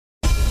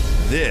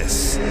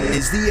This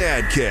is the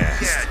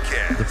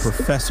AdCast. The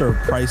professor of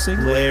pricing.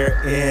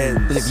 Blair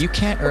ends. But if you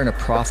can't earn a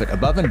profit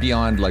above and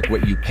beyond like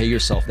what you pay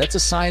yourself, that's a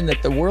sign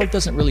that the world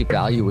doesn't really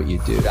value what you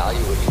do.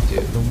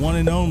 The one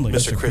and only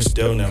Mr. Chris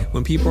Dono.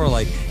 When people are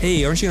like,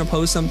 hey, aren't you going to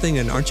post something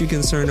and aren't you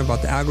concerned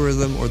about the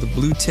algorithm or the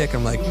blue tick?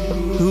 I'm like,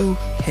 who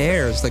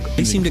cares? Like,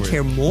 they seem to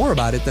care more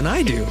about it than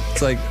I do.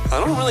 It's like,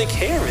 I don't really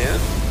care, man.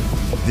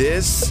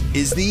 This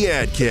is the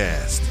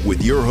AdCast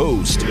with your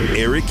host,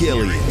 Eric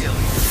Elliott.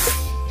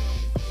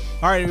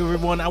 All right,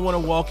 everyone, I want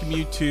to welcome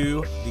you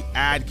to the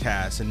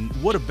AdCast. And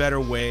what a better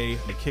way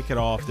to kick it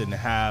off than to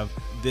have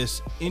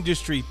this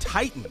industry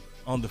titan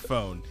on the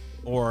phone,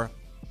 or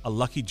a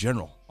lucky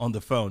general on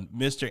the phone,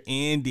 Mr.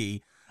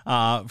 Andy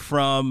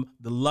from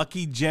the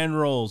Lucky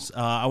Generals.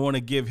 I want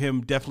to give him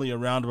definitely a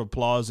round of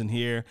applause in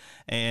here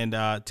and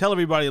tell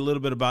everybody a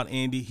little bit about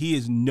Andy. He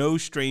is no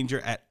stranger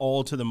at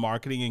all to the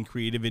marketing and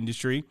creative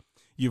industry.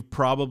 You've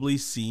probably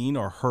seen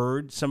or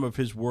heard some of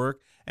his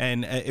work.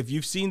 And if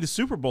you've seen the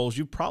Super Bowls,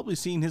 you've probably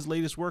seen his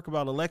latest work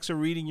about Alexa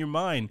reading your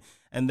mind.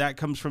 And that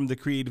comes from the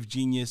creative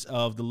genius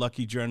of the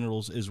Lucky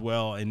Generals as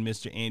well, and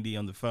Mr. Andy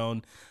on the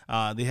phone.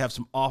 They have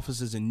some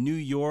offices in New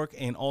York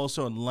and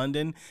also in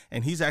London.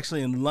 And he's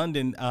actually in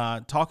London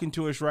talking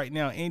to us right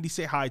now. Andy,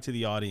 say hi to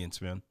the audience,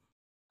 man.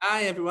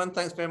 Hi, everyone.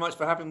 Thanks very much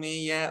for having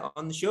me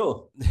on the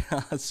show.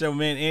 So,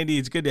 man, Andy,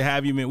 it's good to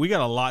have you, man. We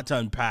got a lot to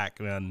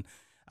unpack, man.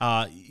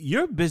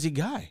 You're a busy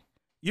guy.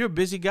 You're a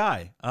busy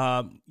guy.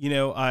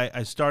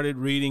 I started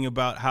reading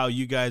about how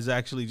you guys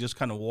actually just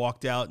kind of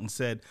walked out and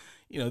said,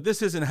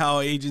 this isn't how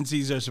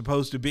agencies are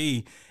supposed to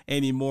be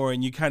anymore.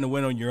 And you kind of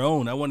went on your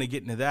own. I want to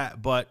get into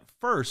that. But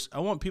first, I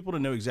want people to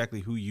know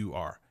exactly who you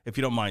are, if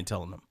you don't mind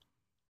telling them.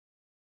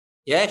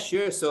 Yeah,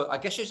 sure. So I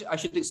guess I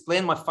should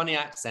explain my funny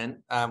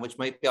accent, which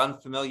might be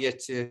unfamiliar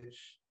to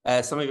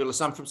some of you.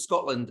 So I'm from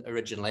Scotland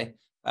originally,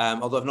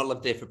 although I've not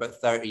lived there for about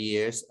 30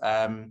 years.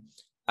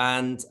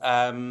 And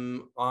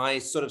I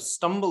sort of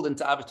stumbled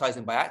into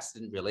advertising by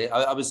accident, really.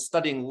 I was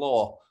studying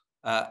law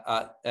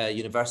at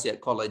university,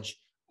 at college,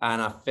 and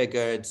I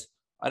figured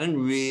I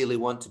didn't really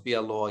want to be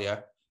a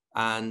lawyer.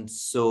 And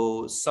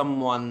so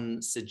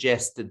someone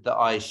suggested that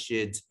I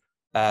should,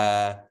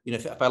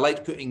 if I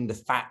liked putting the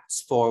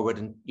facts forward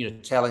and,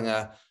 telling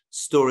a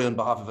story on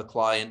behalf of a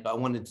client, but I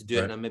wanted to do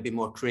it in a maybe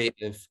more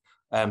creative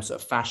sort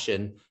of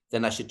fashion,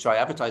 then I should try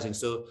advertising.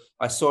 So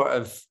I sort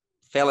of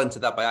fell into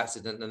that by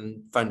accident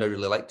and found I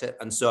really liked it.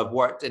 And so I've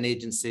worked in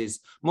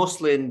agencies,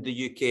 mostly in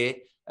the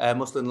UK,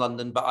 mostly in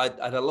London, but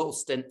I had a little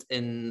stint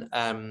in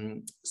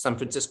San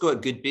Francisco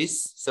at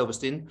Goodby's,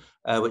 Silverstein,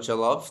 which I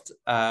loved.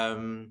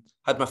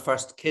 Had my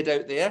first kid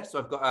out there. So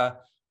I've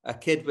got a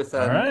kid with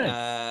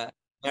an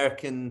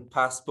American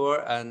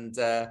passport. And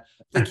I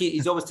think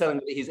he's always telling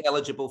me that he's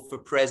eligible for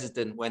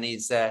president when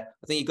he's, I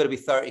think you've got to be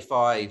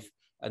 35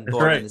 and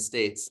born in the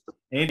States.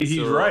 Andy, he's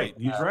right.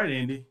 He's right,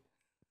 Andy.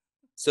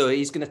 So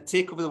he's going to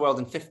take over the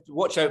world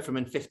watch out for him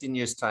in 15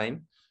 years'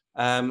 time.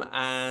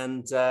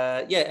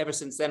 Ever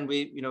since then,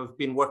 we've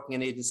been working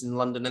in agencies in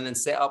London and then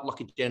set up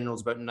Lucky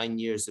Generals about 9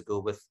 years ago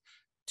with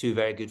two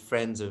very good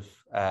friends of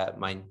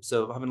mine.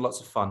 So having lots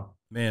of fun.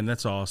 Man,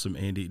 that's awesome,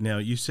 Andy. Now,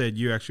 you said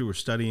you actually were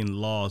studying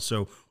law.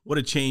 So what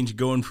a change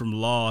going from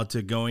law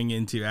to going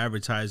into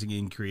advertising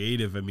and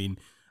creative. I mean,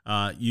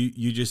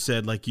 you just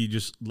said like you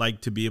just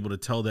like to be able to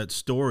tell that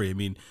story. I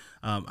mean,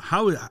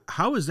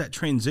 how is that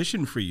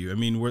transition for you? I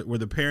mean, were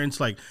the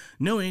parents like,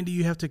 no, Andy,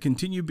 you have to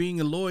continue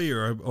being a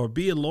lawyer or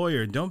be a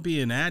lawyer. Don't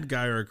be an ad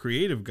guy or a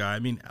creative guy. I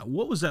mean,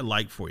 what was that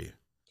like for you?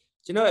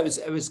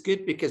 It was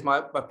good because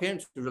my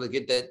parents were really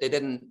good. They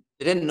didn't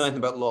know anything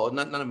about law.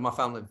 None of my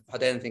family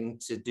had anything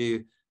to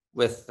do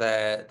with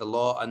the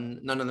law,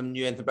 and none of them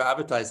knew anything about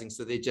advertising.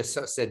 So they just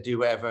sort of said, do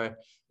whatever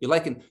you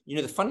like. And,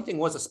 the funny thing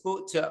was I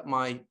spoke to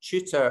my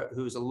tutor,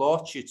 who was a law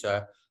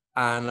tutor,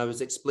 and I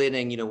was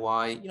explaining,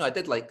 why, I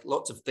did like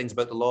lots of things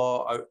about the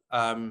law,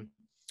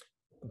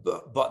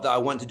 but that I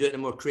wanted to do it in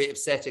a more creative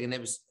setting. And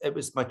it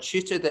was my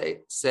tutor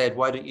that said,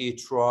 why don't you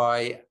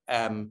try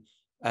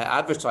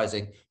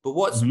advertising? But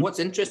what's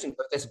interesting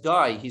about this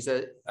guy,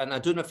 and I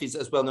don't know if he's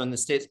as well known in the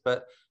States,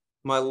 but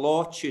my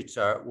law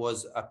tutor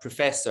was a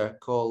professor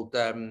called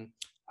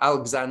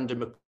Alexander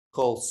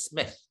McCall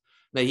Smith.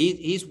 Now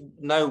he's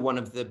now one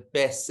of the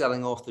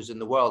best-selling authors in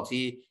the world.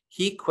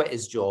 He quit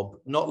his job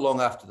not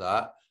long after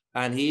that,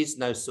 and he's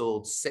now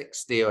sold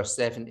 60 or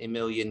 70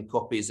 million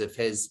copies of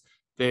his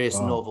various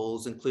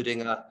novels,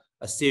 including a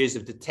series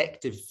of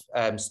detective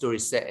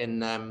stories set in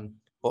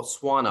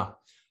Botswana.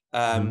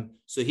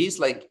 So he's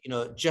like,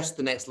 just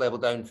the next level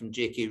down from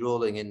J.K.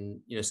 Rowling and,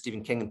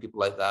 Stephen King and people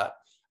like that.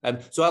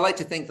 So I like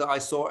to think that I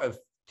sort of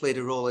played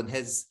a role in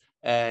his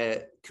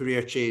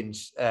career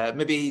change.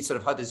 Maybe he sort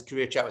of had his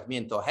career chat with me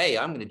and thought, hey,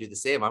 I'm going to do the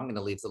same. I'm going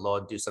to leave the law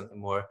and do something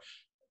more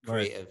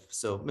creative. Right.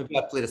 So maybe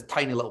I played a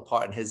tiny little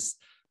part in his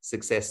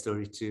success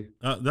story too.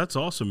 That's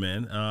awesome,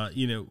 man.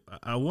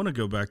 I want to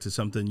go back to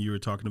something you were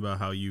talking about,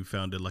 how you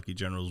founded Lucky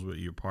Generals with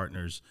your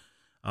partners.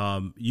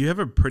 You have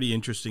a pretty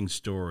interesting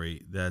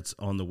story that's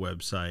on the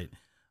website.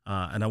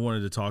 And I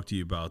wanted to talk to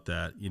you about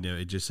that.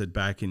 It just said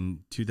back in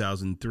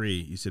 2003,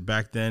 you said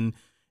back then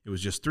it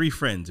was just 3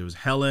 friends. It was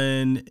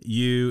Helen,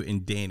 you,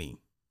 and Danny,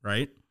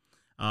 right?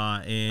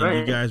 And Right.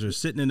 you guys were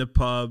sitting in a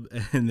pub,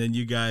 and then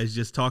you guys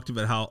just talked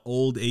about how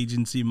old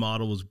agency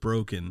model was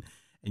broken,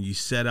 and you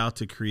set out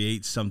to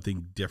create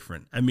something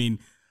different. I mean,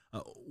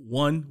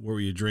 one, what were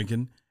you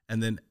drinking?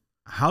 And then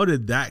how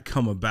did that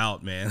come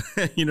about, man?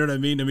 You know what I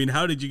mean? I mean,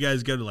 how did you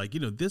guys go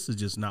to this is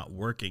just not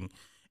working?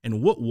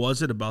 And what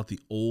was it about the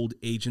old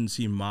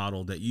agency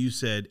model that you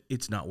said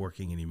it's not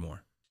working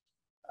anymore?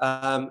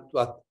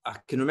 Well, I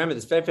can remember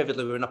this very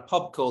vividly. We were in a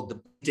pub called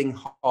the Bleeding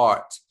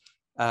Heart.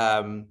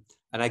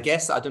 And I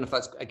guess, I don't know if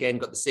that's, again,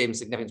 got the same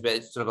significance, but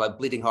it's sort of like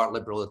Bleeding Heart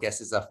Liberal, I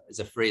guess, is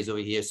a phrase over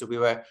here. So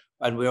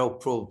we're all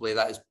probably,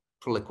 that is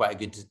probably quite a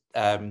good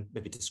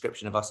maybe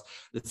description of us,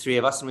 the 3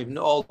 of us. And we've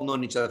all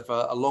known each other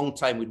for a long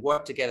time. We'd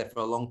worked together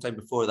for a long time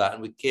before that,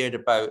 and we cared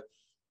about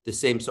the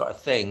same sort of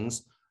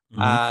things.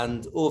 Mm-hmm.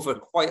 And over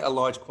quite a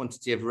large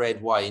quantity of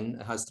red wine,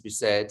 it has to be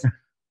said,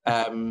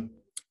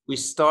 we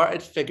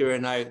started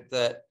figuring out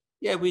that,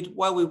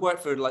 while we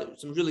worked for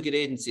some really good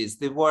agencies,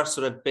 they were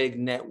sort of big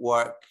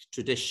network,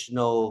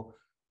 traditional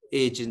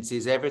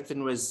agencies.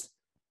 Everything was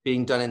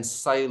being done in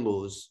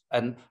silos.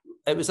 And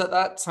it was at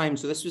that time,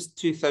 so this was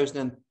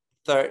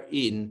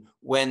 2013,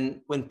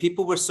 when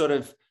people were sort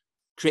of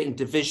creating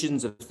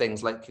divisions of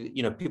things, like,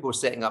 people were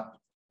setting up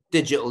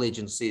digital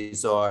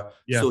agencies or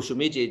social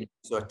media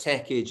agencies or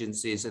tech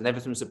agencies, and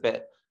everything was a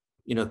bit,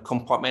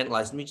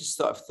 compartmentalized. And we just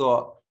sort of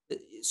thought,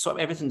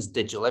 everything's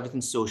digital,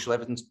 everything's social,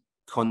 everything's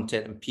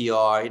content and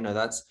PR,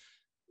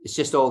 it's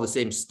just all the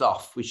same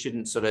stuff. We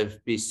shouldn't sort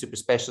of be super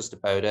specialist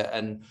about it.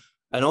 And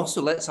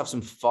also let's have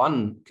some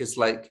fun, because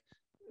it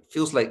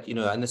feels like,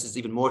 and this is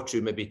even more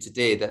true maybe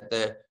today, that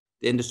the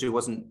industry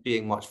wasn't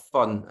being much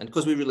fun. And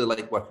because we really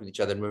like working with each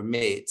other and we're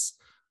mates,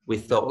 we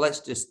thought, well, let's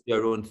just do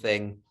our own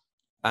thing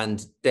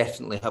and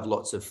definitely have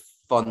lots of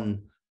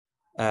fun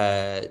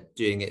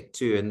doing it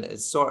too. And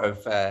it's sort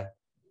of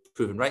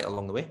proven right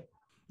along the way.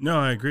 No,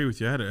 I agree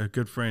with you. I had a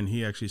good friend.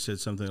 He actually said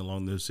something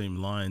along those same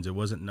lines. It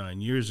wasn't 9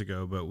 years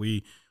ago, but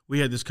we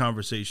had this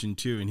conversation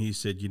too. And he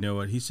said, you know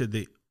what? He said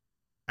the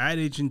ad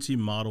agency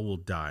model will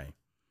die.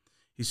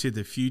 He said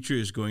the future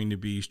is going to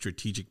be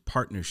strategic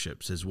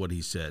partnerships, is what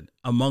he said,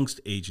 amongst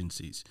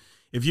agencies.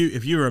 If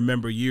you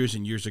remember years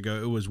and years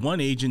ago, it was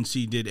one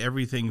agency did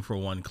everything for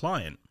one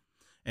client.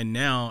 And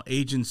now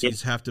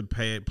agencies have to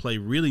play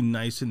really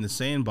nice in the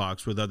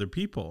sandbox with other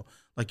people.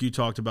 Like you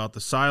talked about the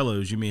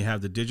silos, you may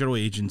have the digital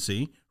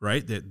agency,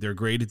 right? They're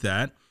great at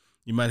that.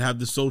 You might have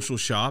the social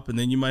shop, and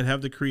then you might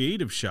have the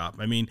creative shop.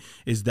 I mean,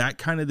 is that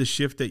kind of the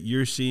shift that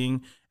you're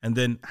seeing? And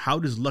then how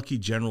does Lucky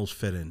Generals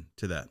fit in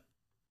to that?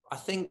 I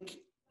think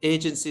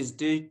agencies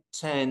do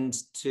tend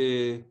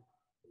to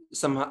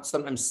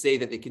sometimes say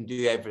that they can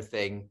do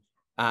everything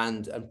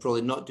and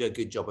probably not do a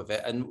good job of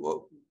it. And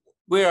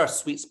where our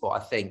sweet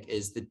spot, I think,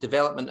 is the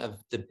development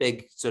of the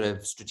big sort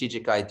of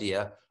strategic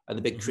idea and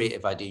the big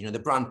creative idea, the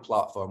brand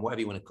platform, whatever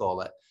you want to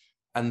call it,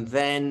 and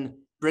then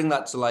bring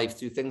that to life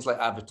through things like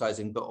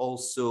advertising, but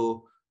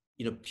also,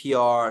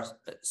 PR,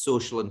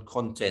 social, and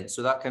content.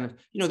 So that kind of,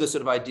 the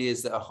sort of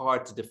ideas that are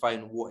hard to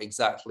define what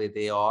exactly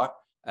they are.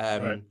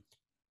 Right.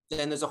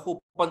 Then there's a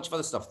whole bunch of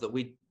other stuff that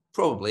we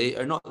probably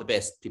are not the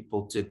best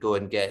people to go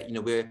and get.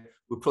 We're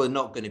probably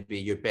not going to be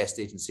your best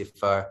agency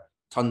for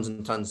tons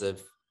and tons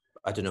of,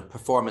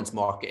 performance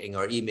marketing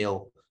or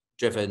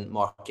email-driven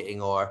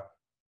marketing or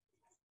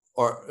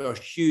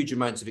huge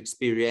amounts of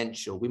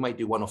experiential. We might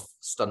do one-off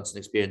stunts and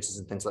experiences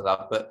and things like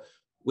that, but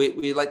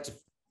we like to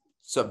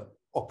sort of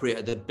operate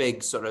at the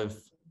big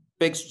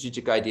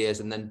strategic ideas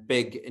and then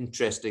big,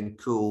 interesting,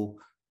 cool,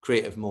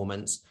 creative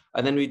moments.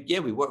 And then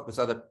we work with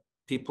other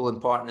people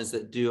and partners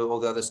that do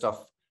all the other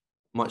stuff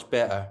much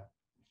better.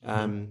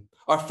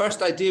 Our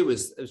first idea it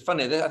was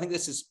funny. I think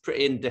this is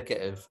pretty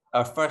indicative.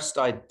 Our first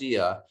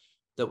idea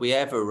that we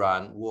ever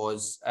ran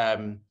was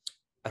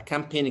a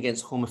campaign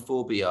against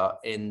homophobia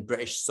in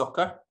British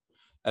soccer,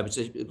 which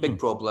is a big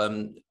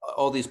problem.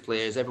 All these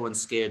players,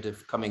 everyone's scared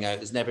of coming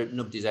out.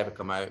 Nobody's ever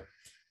come out.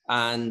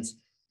 And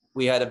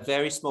we had a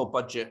very small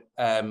budget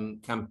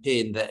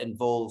campaign that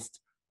involved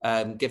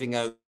giving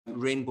out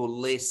rainbow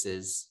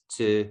laces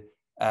to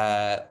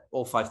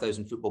all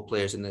 5,000 football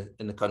players in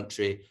the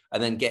country,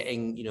 and then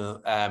getting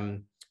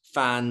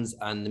fans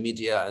and the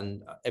media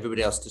and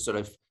everybody else to sort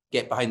of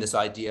get behind this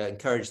idea,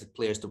 encourage the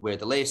players to wear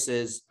the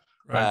laces,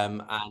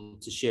 right,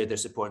 and to share their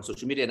support on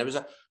social media.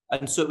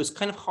 And so it was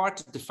kind of hard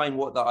to define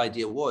what that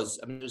idea was.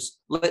 I mean, it was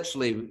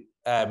literally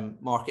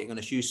marketing on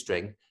a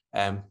shoestring,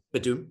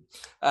 badoom.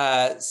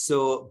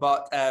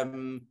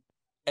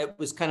 It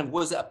was kind of,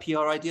 was it a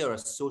PR idea or a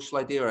social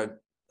idea? Or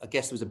I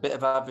guess there was a bit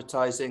of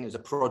advertising. It was a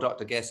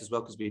product, I guess, as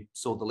well, because we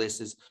sold the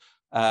laces.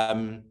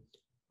 But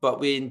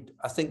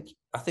I think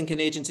an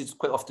agency is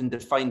quite often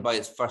defined by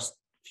its first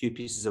few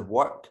pieces of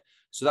work.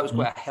 So that was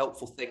quite a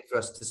helpful thing for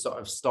us to sort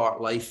of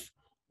start life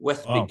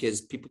with,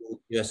 because people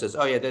says,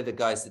 oh yeah, they're the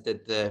guys that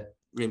did the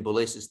rainbow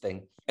laces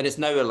thing. And it's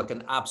now like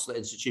an absolute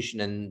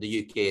institution in the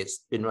UK. It's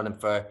been running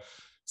for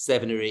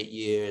 7 or 8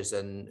 years,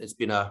 and it's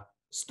been a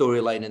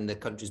storyline in the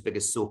country's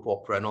biggest soap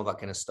opera and all that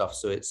kind of stuff.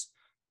 So it's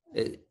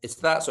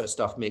that sort of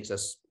stuff makes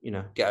us,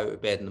 get out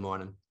of bed in the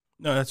morning.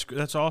 No,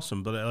 that's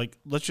awesome. But like,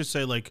 let's just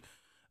say like,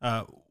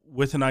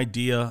 with an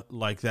idea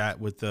like that,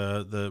 with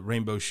the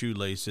rainbow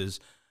shoelaces,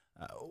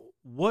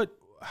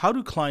 how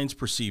do clients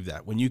perceive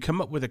that when you come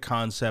up with a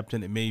concept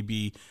and it may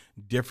be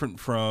different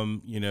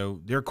from,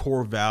 their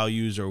core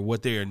values or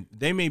what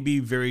they may be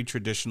very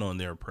traditional in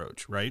their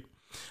approach, right?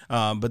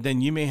 But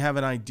then you may have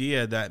an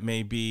idea that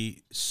may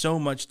be so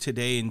much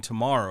today and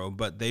tomorrow,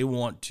 but they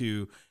want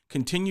to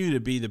continue to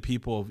be the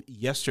people of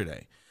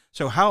yesterday.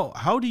 So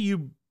how do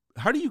you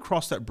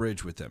cross that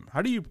bridge with them?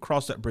 How do you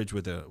cross that bridge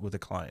with a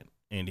client,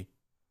 Andy?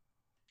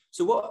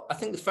 So I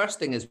think the first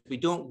thing is we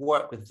don't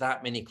work with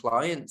that many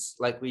clients.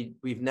 Like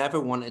we've never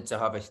wanted to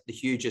have the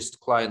hugest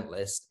client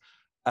list,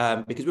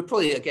 because we're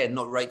probably, again,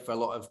 not right for a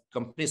lot of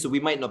companies. So we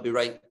might not be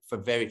right for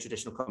very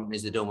traditional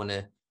companies that don't want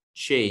to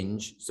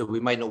change. So we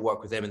might not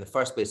work with them in the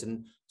first place.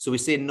 And so we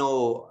say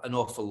no an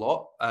awful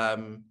lot.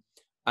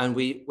 And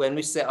when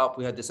we set up,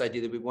 we had this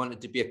idea that we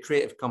wanted to be a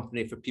creative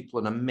company for people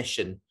on a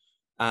mission.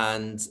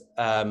 And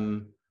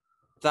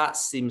that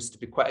seems to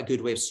be quite a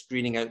good way of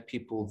screening out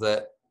people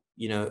that,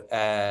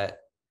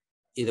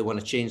 either want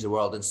to change the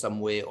world in some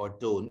way or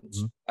don't.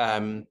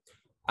 Mm-hmm.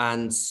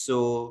 And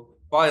so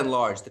by and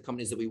large, the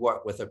companies that we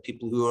work with are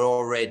people who are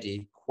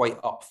already quite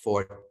up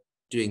for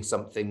doing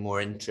something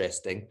more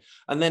interesting.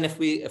 And then if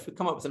we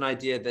come up with an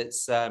idea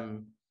that's,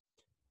 a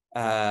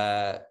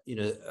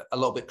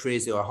little bit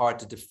crazy or hard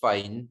to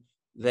define,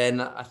 then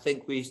I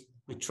think we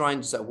try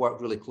and sort of work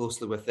really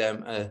closely with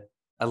them,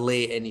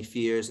 allay any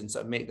fears and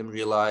sort of make them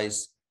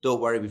realize, don't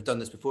worry, we've done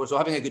this before. So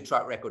having a good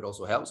track record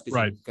also helps,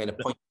 because you can kind of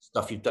point to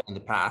stuff you've done in the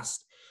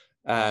past.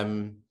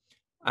 And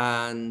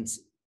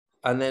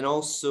then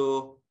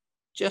also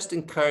just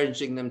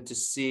encouraging them to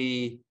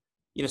see,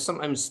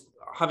 sometimes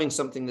having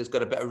something that's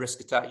got a bit of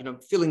risk attached,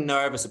 feeling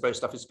nervous about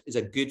stuff is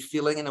a good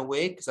feeling in a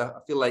way, because I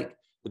feel like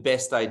the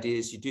best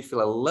ideas, you do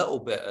feel a little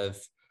bit of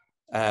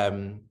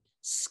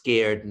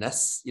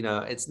scaredness.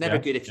 It's never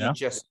good if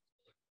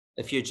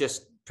you're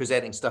just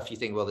presenting stuff you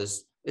think, well,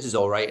 this is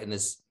all right, and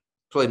there's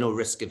probably no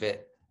risk of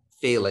it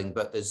failing,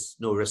 but there's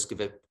no risk of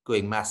it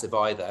going massive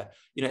either.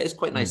 It's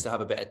quite nice to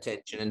have a bit of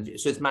tension. And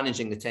so it's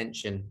managing the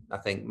tension, I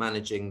think,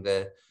 and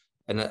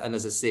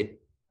as I say,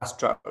 past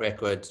track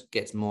record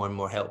gets more and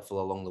more helpful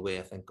along the way,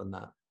 I think, on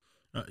that.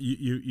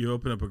 You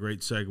open up a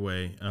great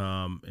segue,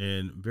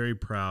 and very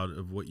proud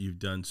of what you've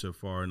done so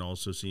far, and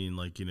also seeing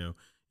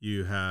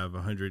you have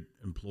 100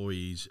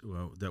 employees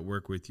that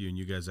work with you, and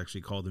you guys actually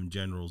call them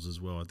generals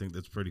as well. I think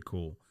that's pretty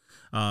cool.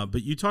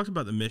 But you talked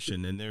about the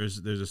mission, and there's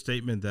a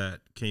statement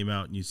that came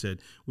out, and you said,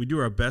 "We do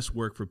our best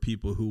work for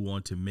people who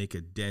want to make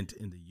a dent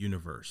in the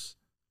universe."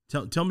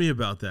 Tell me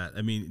about that.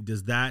 I mean,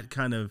 does that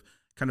kind of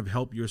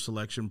help your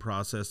selection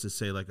process to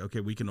say, like, okay,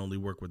 we can only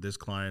work with this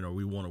client, or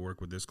we want to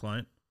work with this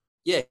client?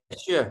 Yeah,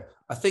 sure.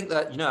 I think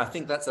that, I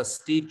think that's a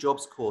Steve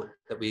Jobs quote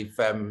that we've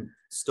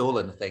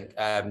stolen, I think.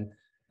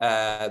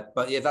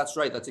 But yeah, that's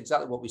right. That's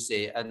exactly what we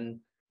say. And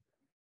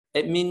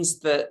it means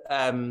that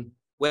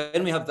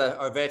when we have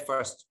our very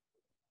first,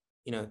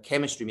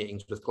 chemistry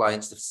meetings with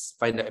clients to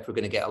find out if we're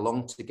going to get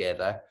along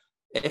together,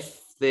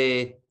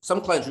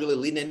 some clients really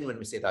lean in when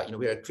we say that,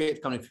 we're a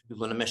creative company for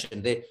people on a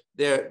mission.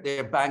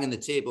 They're banging the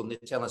table and they're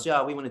telling us,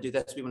 yeah, we want to do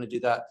this, we want to do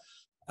that.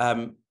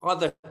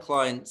 Other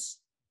clients,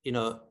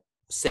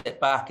 sit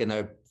back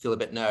and feel a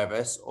bit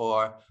nervous,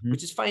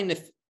 which is fine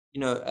if,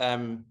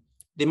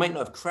 they might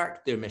not have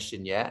cracked their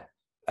mission yet.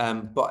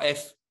 But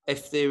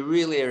if they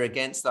really are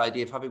against the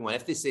idea of having one,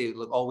 if they say,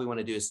 look, all we want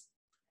to do is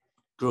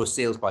grow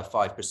sales by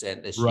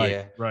 5% this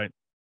year,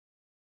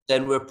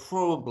 then we're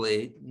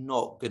probably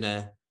not going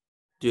to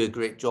do a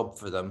great job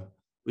for them.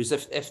 Whereas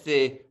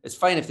it's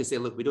fine if they say,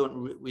 look,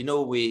 we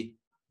know we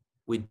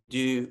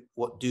do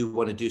want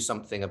to do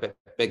something a bit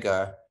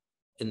bigger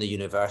in the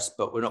universe,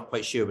 but we're not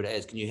quite sure what it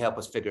is. Can you help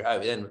us figure it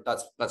out? Then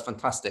that's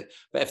fantastic.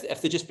 But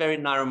if they're just very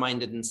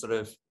narrow-minded and sort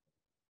of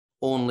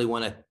only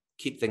want to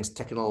keep things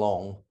ticking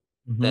along,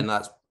 then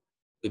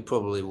we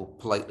probably will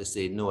politely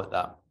say no at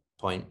that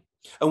point.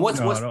 And what's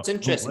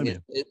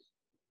interesting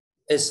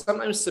is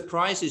sometimes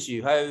surprises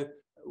you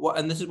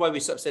and this is why we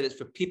sort of said it's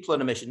for people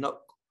on a mission,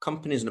 not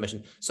companies on a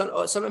mission.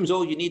 Sometimes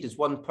all you need is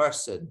one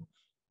person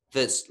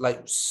that's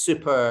like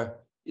super.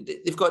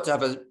 They've got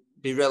to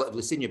be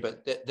relatively senior,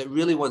 but that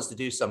really wants to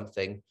do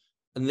something,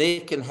 and they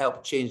can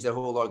help change their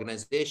whole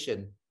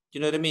organization. Do you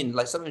know what I mean?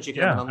 Like sometimes you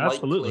can have an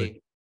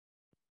unlikely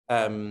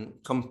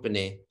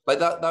company. Like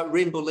that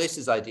Rainbow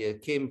Laces idea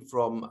came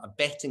from a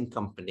betting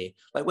company.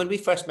 Like when we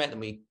first met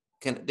them,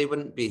 they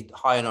wouldn't be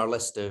high on our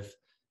list of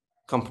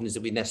companies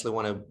that we necessarily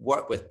want to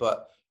work with,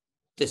 but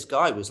this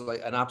guy was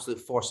like an absolute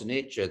force of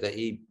nature, that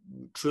he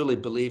truly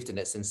believed in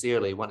it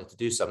sincerely, wanted to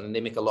do something. They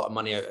make a lot of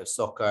money out of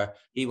soccer.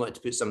 He wanted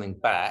to put something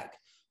back.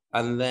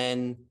 And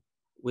then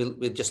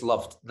we just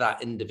loved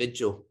that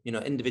individual.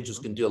 Individuals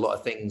can do a lot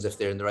of things if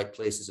they're in the right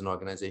places in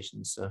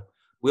organizations. So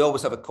we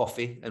always have a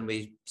coffee and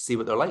we see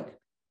what they're like.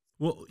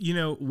 Well,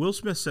 Will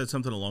Smith said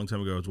something a long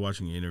time ago. I was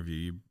watching an interview.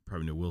 You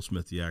probably know Will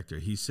Smith, the actor.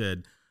 He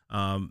said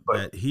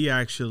that he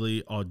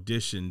actually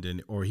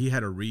auditioned or he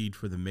had a read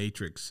for The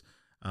Matrix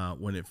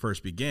when it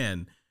first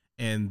began.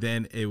 And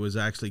then it was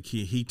actually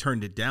he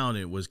turned it down.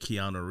 It was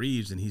Keanu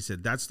Reeves. And he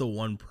said that's the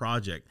one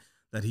project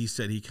that he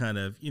said he kind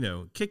of,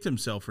 kicked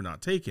himself for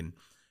not taking.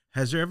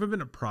 Has there ever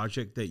been a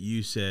project that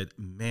you said,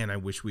 man, I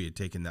wish we had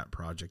taken that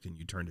project, and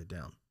you turned it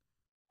down?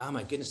 Oh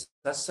my goodness,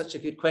 that's such a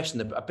good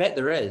question. I bet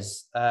there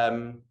is.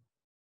 Let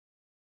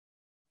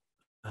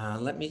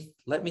me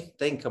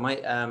think. I'm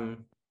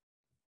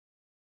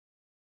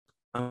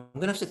going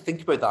to have to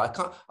think about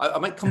that. I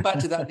might come back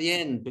to that at the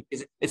end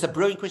because it's a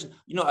brilliant question.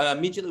 I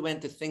immediately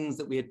went to things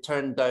that we had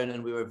turned down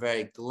and we were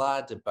very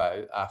glad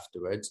about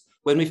afterwards.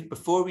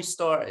 Before we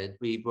started,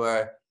 we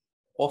were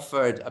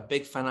offered a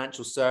big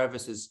financial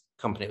services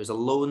company. It was a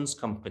loans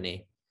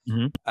company.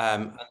 Mm-hmm.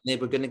 And they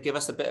were going to give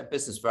us a bit of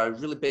business for a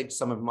really big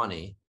sum of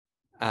money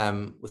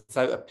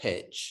without a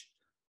pitch.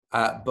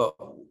 But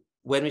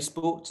when we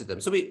spoke to them,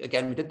 so we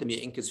did the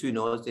meeting because who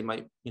knows, they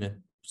might,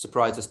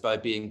 surprise us by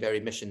being very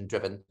mission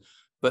driven.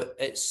 But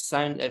it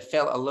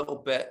felt a little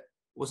bit,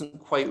 wasn't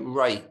quite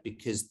right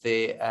because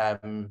it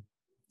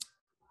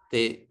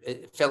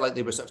felt like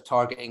they were sort of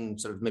targeting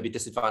sort of maybe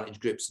disadvantaged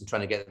groups and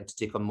trying to get them to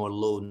take on more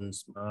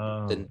loans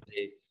than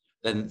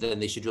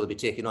they should really be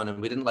taking on.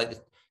 And we didn't like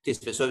the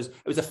taste of it. So it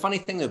was a funny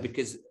thing though,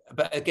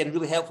 but again,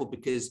 really helpful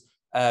because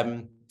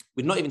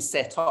we'd not even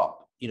set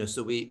up,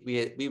 so we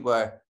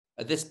were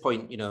at this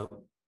point,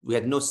 we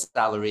had no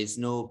salaries,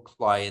 no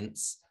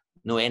clients,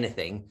 no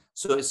anything.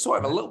 So it's sort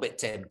of a little bit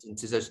tempting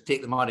to just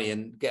take the money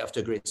and get off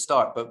to a great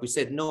start. But we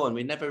said no, and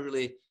we never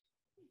really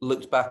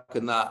looked back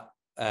on that,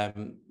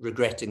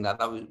 regretting that.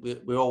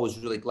 We're always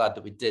really glad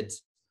that we did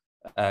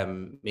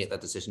make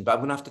that decision. But I'm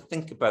going to have to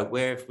think about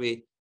where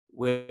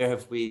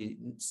have we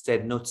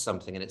said no to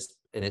something and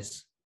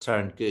it's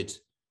turned good.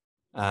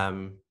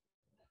 Actually,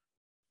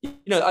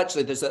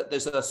 there's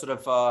a sort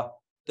of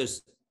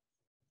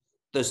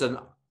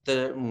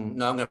no, I'm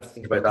going to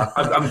think about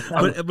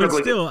that. But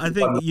still, I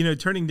think,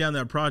 turning down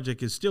that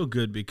project is still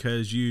good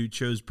because you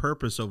chose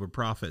purpose over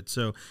profit.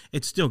 So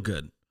it's still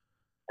good.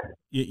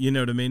 You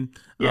know what I mean?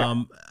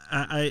 Yeah.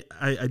 I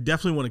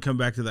definitely want to come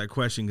back to that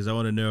question because I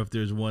want to know if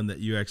there's one that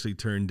you actually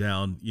turned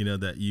down,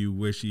 that you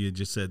wish you had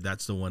just said,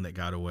 that's the one that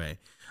got away.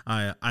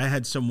 I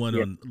had someone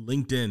on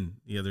LinkedIn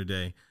the other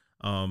day.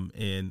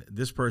 And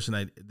this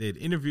person, they had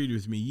interviewed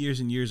with me years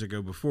and years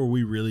ago before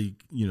we really,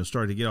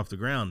 started to get off the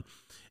ground.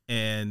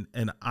 And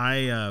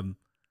I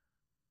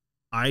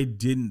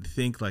didn't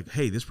think like,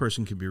 hey, this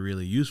person could be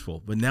really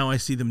useful. But now I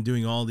see them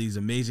doing all these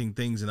amazing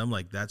things. And I'm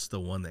like, that's the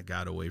one that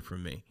got away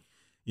from me.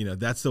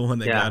 That's the one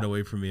that got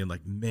away from me. And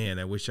like, man,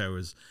 I wish I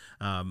was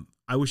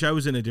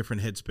in a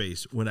different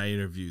headspace when I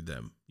interviewed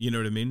them. You know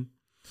what I mean?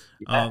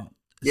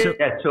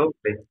 Totally.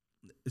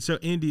 So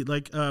Andy,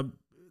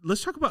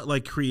 let's talk about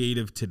like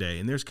creative today.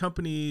 And there's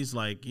companies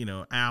like,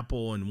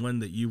 Apple and one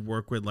that you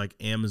work with like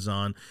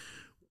Amazon.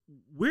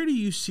 Where do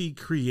you see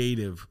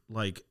creative?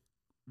 Like,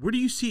 where do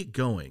you see it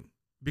going?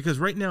 Because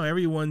right now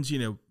everyone's,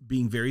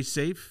 being very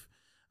safe.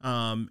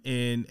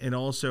 And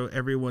also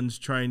everyone's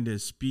trying to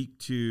speak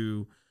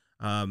to,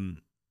 I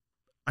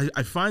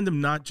find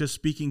them not just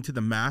speaking to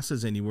the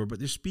masses anymore, but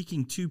they're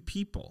speaking to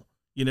people,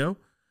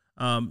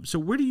 So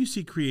where do you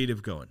see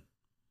creative going?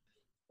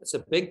 That's a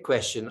big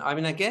question. I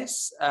mean, I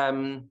guess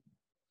one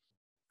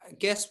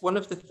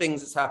of the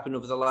things that's happened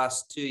over the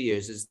last 2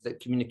 years is that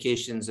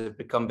communications have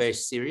become very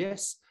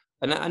serious.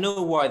 And I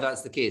know why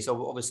that's the case.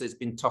 Obviously, it's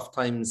been tough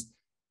times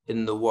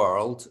in the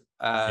world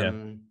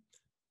and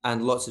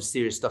lots of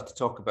serious stuff to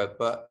talk about.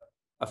 But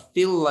I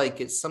feel like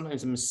it's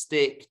sometimes a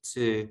mistake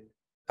to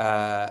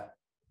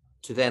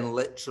then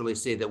literally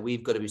say that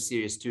we've got to be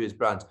serious too as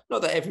brands.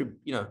 Not that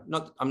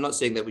I'm not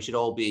saying that we should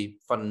all be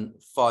fun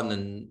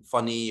and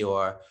funny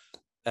or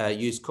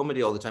use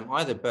comedy all the time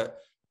either. But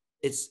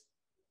it's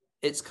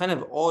kind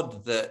of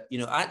odd that,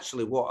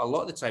 actually what a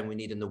lot of the time we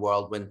need in the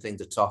world when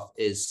things are tough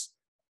is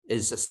a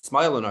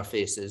smile on our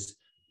faces.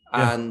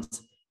 Yeah. And,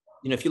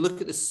 if you look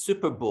at the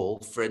Super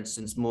Bowl, for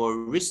instance, more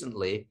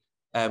recently,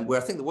 where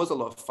I think there was a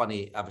lot of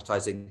funny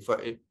advertising for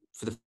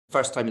the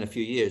first time in a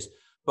few years,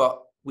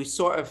 but we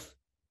sort of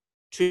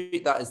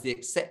treat that as the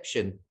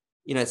exception.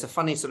 It's a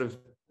funny sort of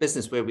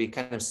business where we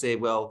kind of say,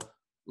 well,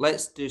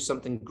 let's do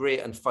something great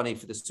and funny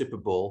for the Super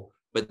Bowl,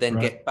 but then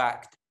get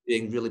back to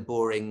doing really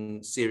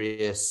boring,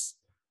 serious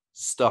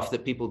stuff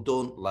that people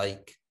don't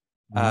like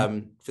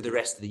for the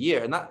rest of the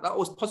year. And that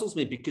always puzzles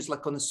me because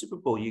like on the Super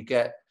Bowl, you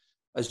get,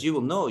 as you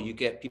will know, you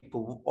get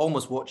people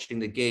almost watching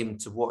the game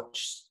to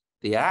watch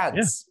the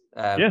ads.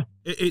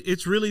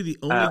 It's really the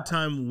only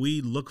time we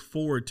look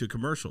forward to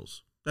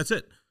commercials. That's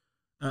it.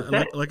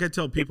 Like I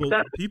tell people,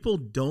 people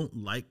don't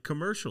like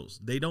commercials.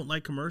 They don't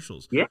like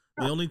commercials. Yeah.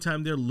 The only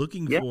time they're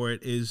looking for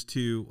it is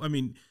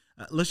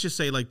let's just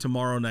say like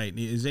tomorrow night.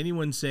 Is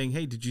anyone saying,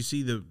 hey, did you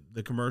see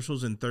the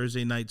commercials in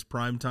Thursday night's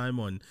prime time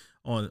on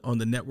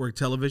the network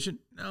television?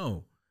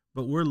 No.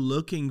 But we're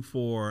looking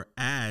for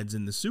ads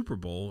in the Super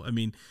Bowl. I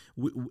mean,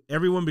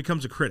 everyone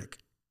becomes a critic.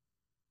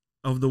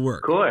 of the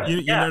work. Of course.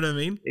 You know what I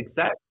mean?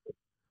 Exactly.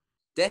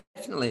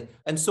 Definitely.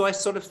 And so I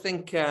sort of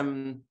think, that's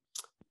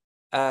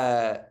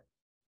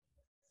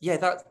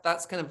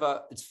kind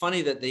of it's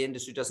funny that the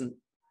industry doesn't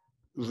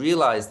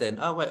realize then,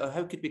 oh, wait,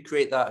 how could we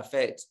create that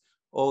effect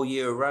all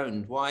year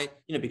round? Why?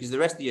 Because the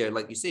rest of the year,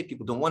 like you say,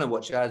 people don't want to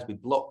watch ads. We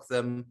block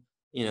them,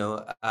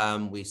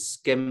 we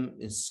skim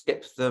and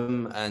skip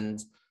them.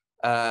 And,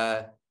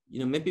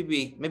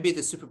 maybe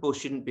the Super Bowl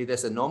shouldn't be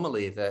this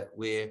anomaly that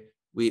we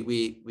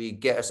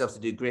get ourselves to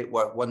do great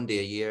work one day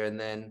a year and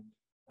then,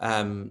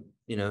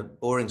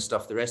 boring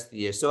stuff the rest of the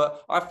year. So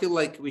I feel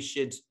like we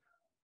should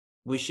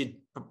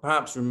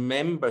perhaps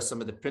remember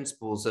some of the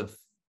principles of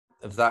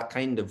that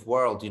kind of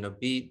world.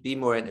 Be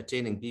more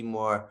entertaining, be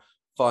more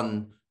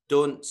fun.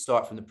 Don't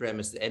start from the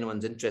premise that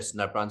anyone's interested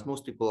in our brands.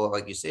 Most people,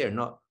 like you say, are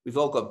not. We've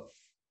all got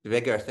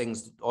bigger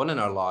things on in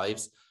our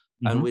lives,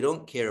 and we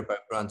don't care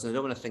about brands. And I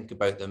don't want to think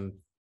about them.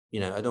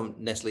 I don't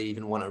necessarily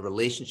even want a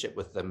relationship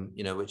with them.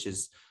 Which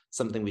is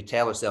something we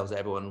tell ourselves that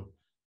everyone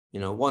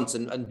wants.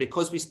 And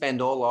because we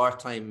spend all our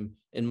time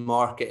in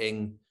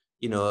marketing,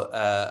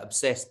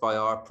 obsessed by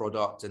our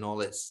product and all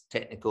its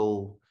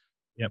technical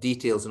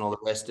details and all the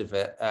rest of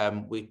it,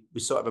 we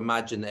sort of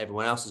imagine that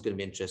everyone else is going to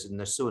be interested, and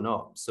they're so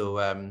not. So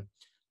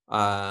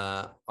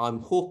I'm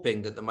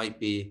hoping that there might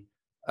be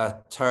a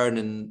turn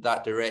in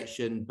that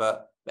direction,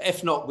 but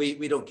if not,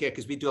 we don't care,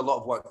 because we do a lot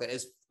of work that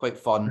is quite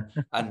fun,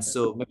 and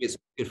so maybe it's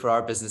good for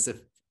our business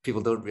if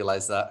people don't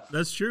realize that.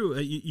 That's true.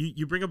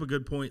 You bring up a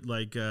good point.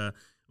 Like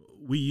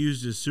we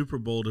used the Super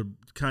Bowl to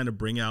kind of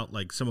bring out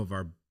like some of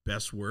our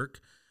best work.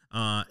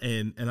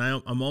 And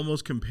I'm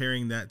almost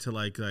comparing that to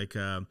like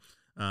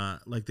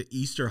the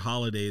Easter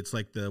holiday. It's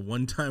like the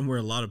one time where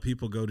a lot of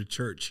people go to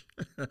church,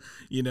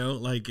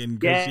 like in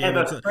Christianity.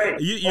 That's right.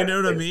 You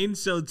know what I mean?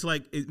 So it's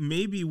like,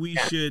 maybe we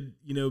should,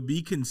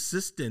 be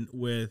consistent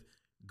with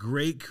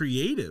great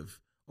creative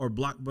or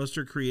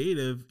blockbuster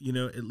creative,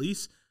 at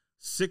least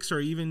 6 or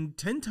even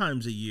 10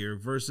 times a year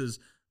versus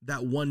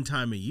that one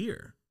time a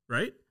year.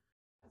 Right.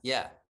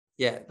 Yeah,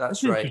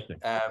 that's right.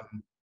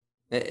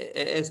 It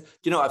is.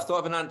 I've thought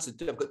of an answer.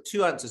 I've got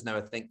 2 answers now,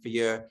 I think, for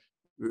your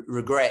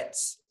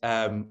regrets.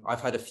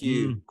 I've had a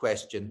few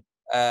questions.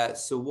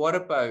 So what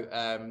about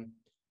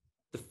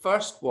the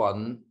first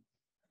one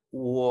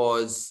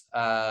was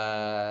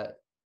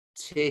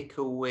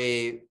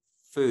takeaway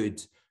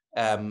food.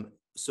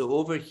 So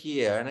over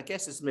here, and I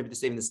guess it's maybe the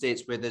same in the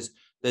States, where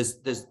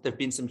there've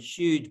been some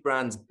huge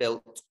brands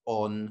built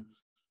on,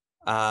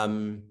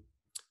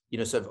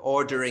 sort of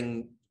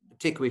ordering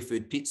takeaway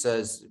food,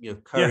 pizzas,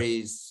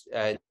 curries,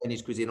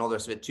 Chinese cuisine, all the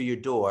rest of it to your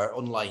door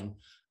online.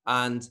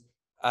 And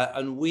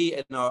we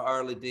in our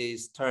early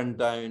days turned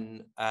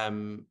down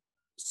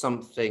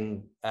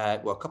something, a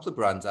couple of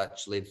brands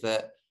actually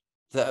that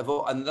have,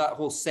 and that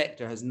whole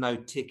sector has now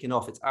taken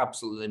off. It's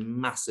absolutely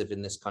massive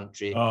in this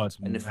country. Oh, it's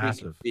and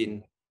massive.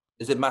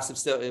 Is it massive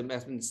still in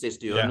the States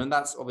too? Yeah. And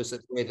that's obviously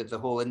the way that the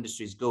whole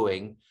industry is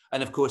going.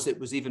 And of course, it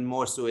was even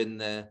more so in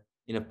the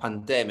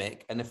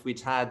pandemic. And if we'd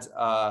had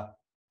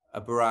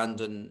a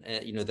brand and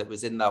that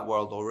was in that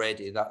world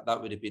already,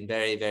 that would have been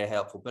very, very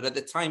helpful. But at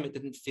the time, it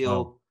didn't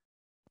feel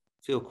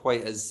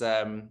quite as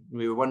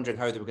we were wondering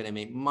how they were going to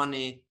make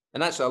money.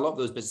 And actually, a lot of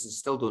those businesses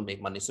still don't make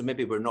money, so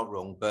maybe we're not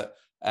wrong. But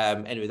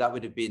anyway,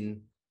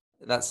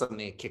 that's something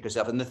to kick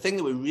ourselves. And the thing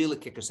that we really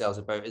kick ourselves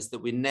about is that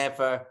we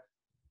never,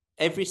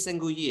 every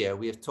single year,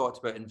 we have talked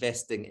about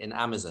investing in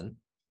Amazon,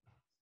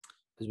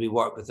 because we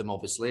work with them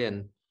obviously,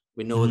 and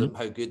we know them,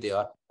 how good they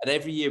are. And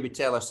every year we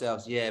tell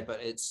ourselves, but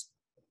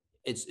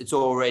it's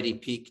already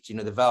peaked.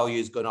 The value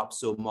has gone up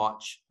so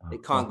much,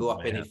 it can't go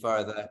up any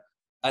further.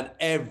 And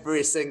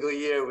every single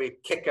year we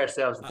kick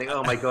ourselves and think,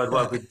 oh my God,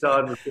 what have we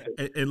done?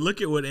 And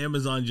look at what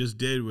Amazon just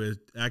did with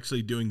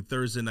actually doing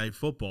Thursday Night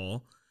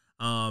Football.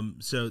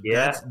 So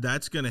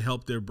that's going to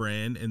help their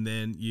brand. And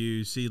then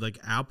you see like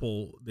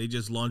Apple, they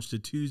just launched a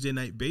Tuesday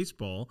Night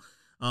Baseball.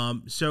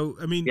 So,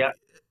 I mean,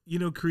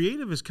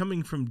 creative is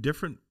coming from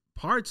different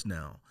parts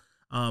now.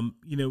 One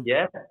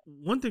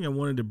thing I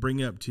wanted to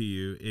bring up to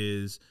you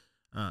is,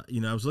 I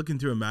was looking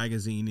through a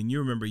magazine, and you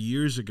remember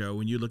years ago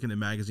when you're looking at a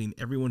magazine,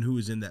 everyone who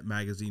was in that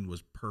magazine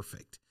was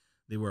perfect.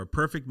 They were a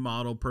perfect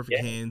model,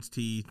 perfect hands,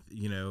 teeth,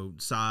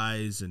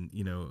 size, and,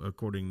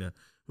 according to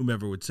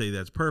whomever would say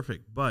that's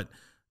perfect. But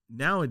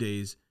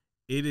nowadays,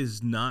 it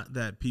is not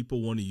that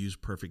people want to use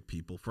perfect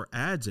people for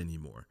ads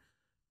anymore,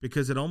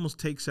 because it almost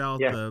takes out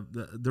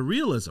the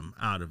realism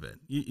out of it.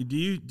 Do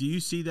you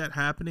see that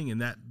happening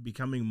and that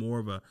becoming more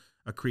of a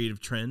creative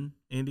trend,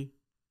 Andy?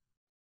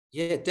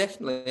 Yeah,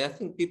 definitely. I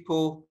think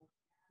people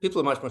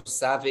are much more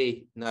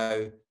savvy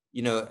now,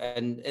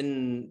 and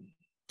in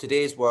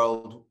today's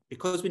world,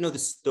 because we know the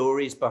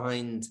stories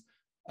behind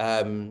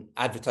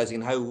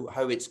advertising and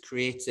how it's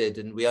created,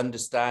 and we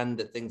understand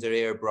that things are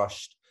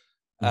airbrushed.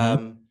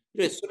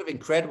 It's sort of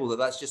incredible that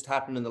that's just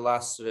happened in the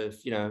last sort of,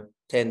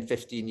 10,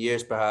 15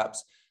 years,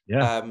 perhaps.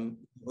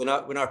 When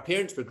our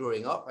parents were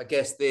growing up, I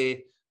guess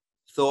they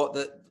thought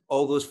that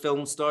all those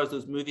film stars,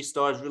 those movie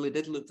stars really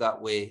did look that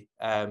way.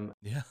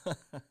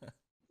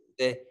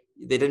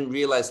 they didn't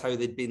realize how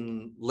they'd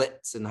been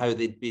lit and how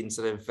they'd been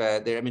sort of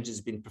their images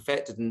had been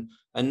perfected,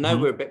 and now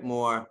we're a bit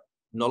more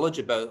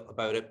knowledgeable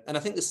about it. And I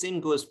think the same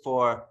goes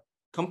for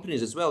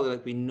companies as well.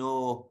 Like, we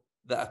know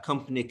that a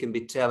company can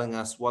be telling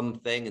us one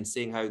thing and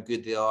saying how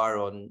good they are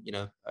on,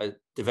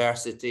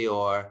 diversity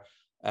or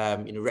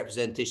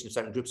representation of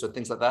certain groups or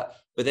things like that,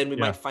 but then we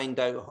might find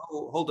out,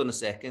 hold on a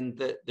second,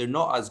 that they're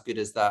not as good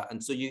as that.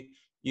 And so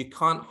you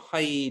can't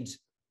hide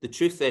the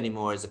truth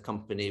anymore as a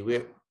company.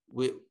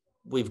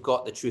 We've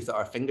got the truth at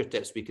our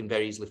fingertips. We can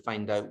very easily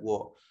find out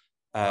what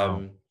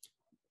the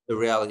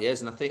reality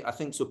is. And I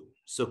think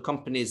so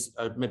companies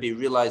are maybe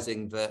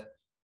realizing that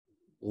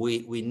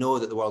we know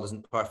that the world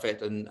isn't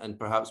perfect, and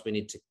perhaps we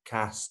need to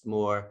cast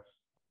more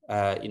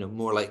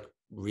more like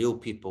real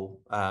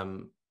people,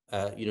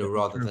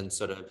 rather than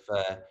sort of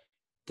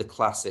the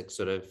classic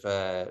sort of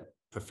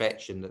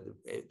perfection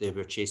that they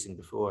were chasing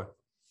before,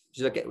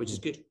 which is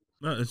good.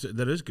 No,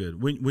 that is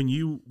good. When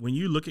you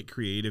look at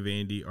creative,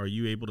 Andy, are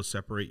you able to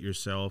separate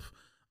yourself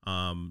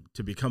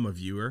to become a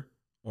viewer,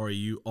 or are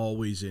you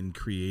always in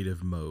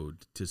creative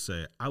mode to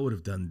say, I would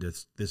have done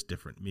this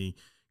different? Me,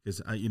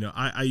 because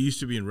I used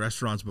to be in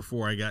restaurants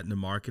before I got into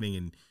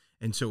marketing,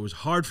 and so it was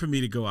hard for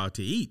me to go out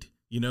to eat,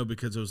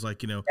 because it was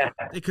like,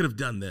 they could have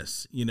done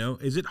this.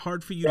 Is it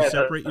hard for you to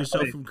separate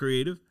yourself from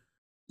creative?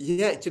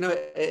 Yeah, it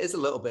is a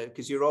little bit,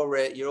 because you're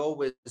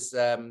always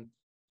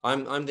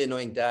I'm the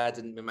annoying dad,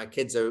 and my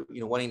kids are,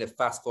 wanting to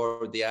fast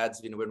forward the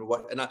ads, when we're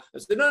watching, and I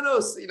said, no,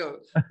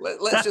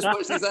 let's just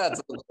watch these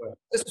ads.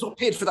 This is what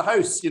paid for the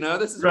house,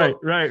 this is right.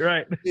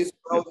 This is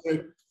all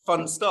the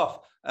fun stuff.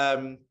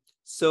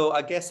 So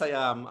I guess I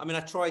am. I mean,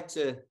 I try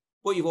to.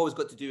 What you've always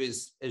got to do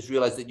is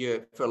realize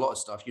that for a lot of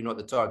stuff, you're not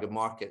the target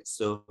market.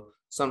 So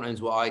sometimes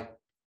what I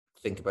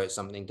think about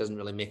something doesn't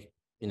really make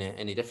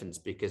any difference,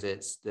 because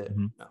it's that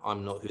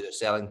I'm not who they're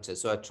selling to.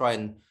 So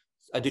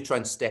I do try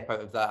and step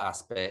out of that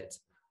aspect,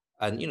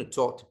 and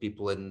talk to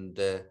people in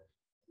the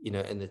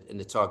in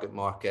the target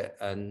market.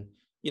 And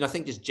I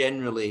think just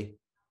generally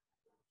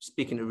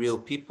speaking to real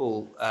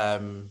people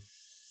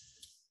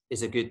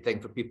is a good thing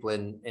for people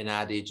in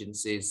ad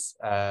agencies.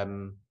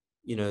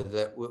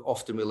 That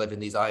often we live in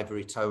these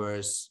ivory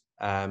towers,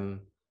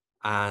 and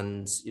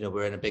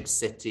we're in a big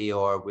city,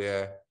 or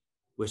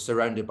we're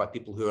surrounded by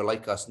people who are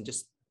like us, and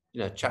just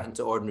chatting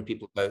to ordinary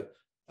people about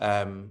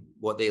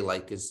what they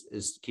like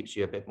is keeps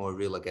you a bit more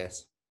real, I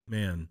guess.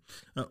 Man,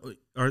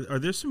 are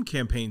there some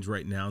campaigns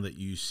right now that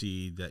you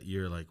see that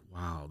you're like,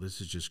 wow,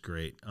 this is just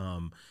great?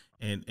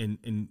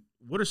 And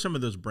what are some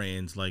of those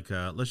brands? Like,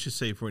 let's just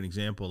say, for an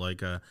example,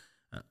 like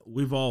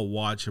we've all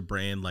watched a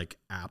brand like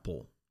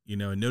Apple,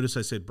 and notice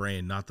I said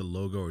brand, not the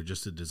logo or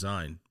just the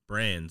design.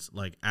 Brands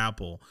like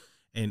Apple,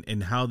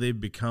 and how they've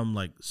become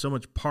like so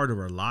much part of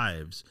our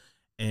lives.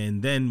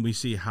 And then we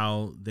see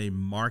how they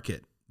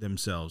market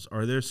themselves.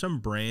 Are there some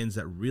brands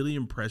that really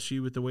impress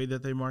you with the way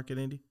that they market,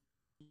 Andy?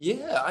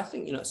 Yeah, I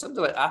think,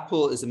 something like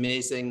Apple is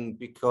amazing,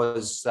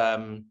 because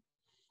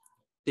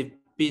they've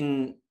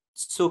been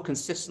so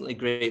consistently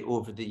great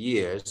over the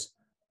years,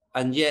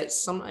 and yet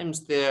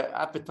sometimes their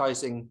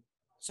advertising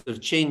sort of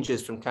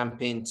changes from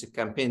campaign to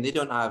campaign. They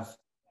don't have,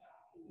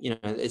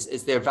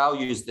 it's their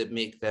values that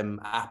make them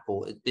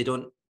Apple. They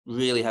don't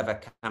really have a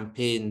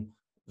campaign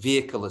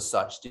vehicle as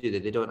such, do they?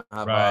 They don't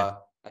have a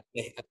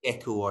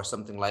gecko or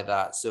something like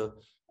that. So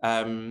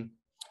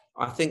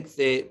I think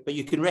but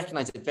you can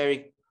recognize it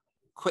very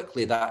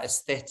quickly, that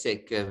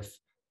aesthetic of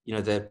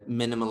the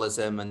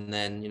minimalism, and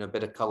then a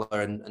bit of color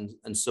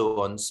and so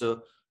on.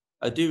 So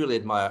I do really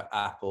admire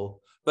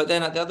Apple. But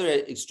then at the other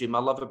extreme, I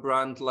love a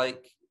brand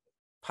like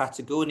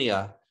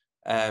Patagonia,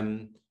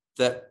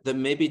 that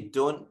maybe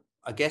don't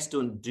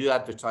do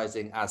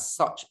advertising as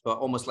such, but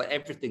almost like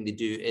everything they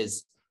do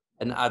is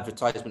an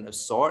advertisement of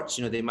sorts.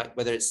 They might,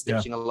 whether it's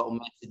stitching a little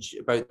message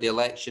about the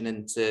election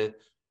into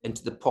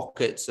the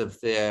pockets of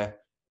their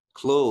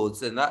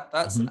clothes, and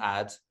that's an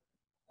ad.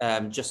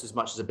 Just as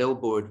much as a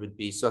billboard would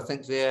be. So I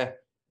think they're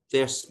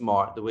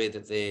smart, the way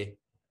that they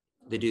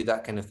do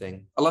that kind of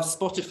thing. I love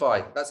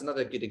Spotify. That's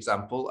another good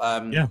example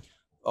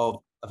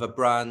of a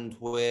brand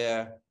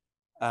where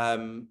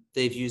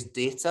they've used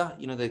data,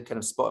 the kind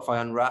of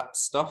Spotify Unwrapped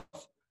stuff,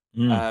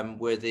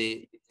 where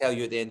they tell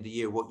you at the end of the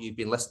year what you've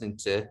been listening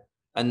to.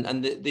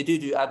 And they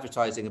do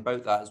advertising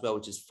about that as well,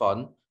 which is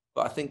fun.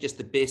 But I think just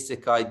the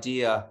basic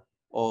idea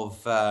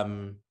of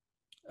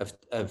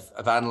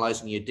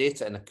analyzing your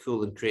data in a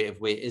cool and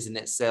creative way is in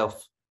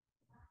itself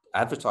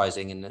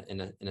advertising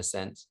in a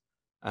sense.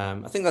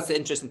 I think that's the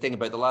interesting thing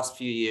about the last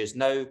few years.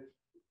 Now,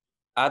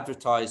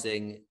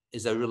 advertising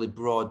is a really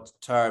broad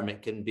term.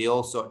 It can be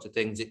all sorts of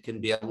things. It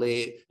can be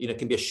it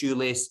can be a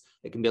shoelace.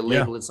 It can be a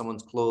label in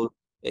someone's clothes.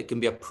 It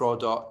can be a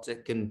product.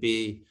 It can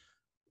be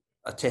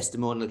a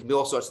testimonial. It can be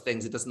all sorts of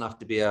things. It doesn't have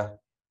to be a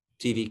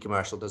TV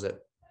commercial, does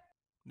it?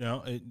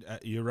 No,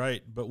 you're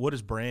right. But what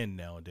is brand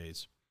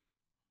nowadays?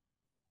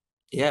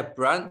 Yeah,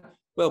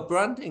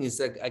 branding is,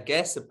 I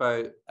guess,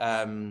 about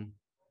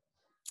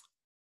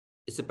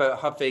it's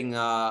about having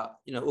I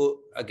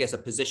guess a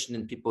position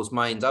in people's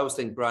minds. I always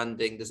think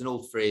branding, there's an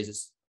old phrase,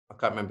 it's I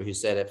can't remember who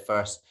said it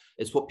first.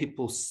 It's what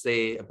people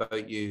say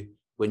about you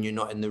when you're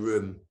not in the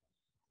room.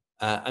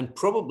 And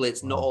probably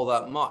it's not all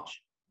that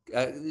much.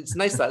 It's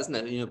nice that, isn't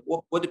it? You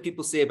know, what do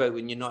people say about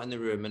when you're not in the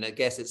room? And I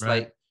guess it's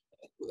like,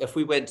 if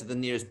we went to the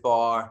nearest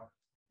bar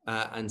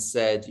and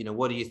said, you know,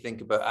 what do you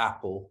think about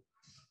Apple?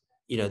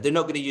 You know, they're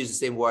not going to use the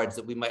same words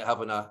that we might have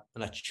on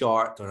a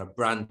chart or a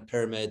brand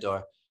pyramid,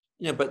 or,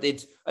 you know, but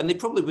they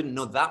probably wouldn't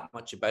know that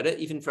much about it,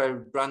 even for a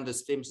brand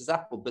as famous as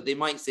Apple. But they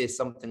might say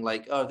something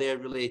like, oh, they're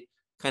really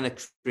kind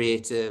of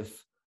creative,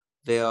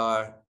 they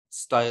are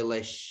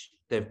stylish,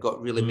 they've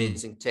got really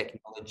amazing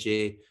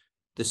technology,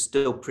 they're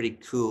still pretty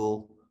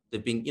cool,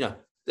 they've been, you know,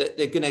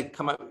 they're going to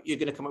come out, you're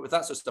going to come up with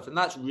that sort of stuff. And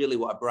that's really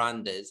what a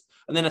brand is.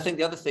 And then I think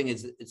the other thing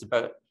is, it's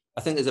about,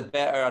 I think there's a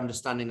better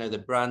understanding now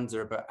that brands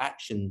are about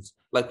actions.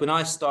 Like when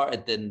I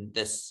started in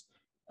this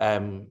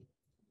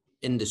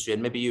industry,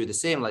 and maybe you were the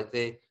same, like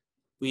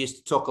we used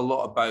to talk a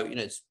lot about, you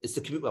know, it's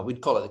the, well,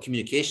 we'd call it the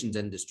communications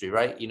industry,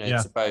 right? You know,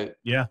 it's about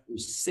what we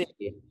say.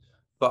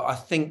 But I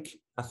think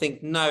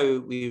now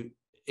we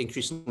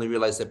increasingly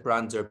realize that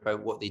brands are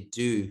about what they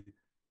do,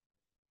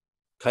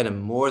 kind of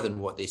more than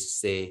what they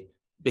say,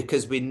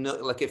 because we know,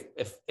 like,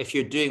 if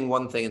you're doing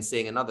one thing and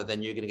saying another,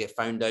 then you're going to get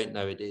found out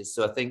nowadays.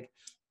 So I think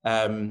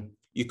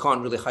you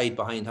can't really hide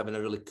behind having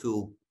a really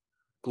cool,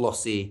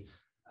 glossy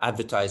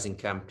advertising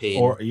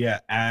campaign, or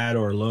ad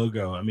or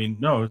logo. I mean,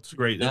 no, it's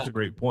great. That's a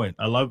great point.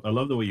 I love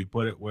the way you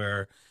put it,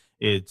 where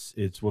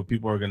it's what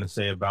people are going to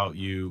say about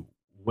you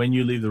when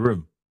you leave the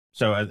room.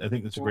 So I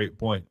think that's a great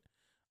point.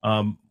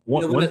 One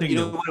of the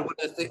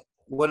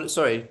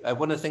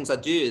things I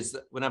do is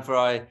that whenever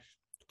I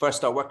first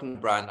start working with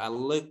a brand, I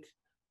look,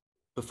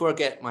 before I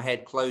get my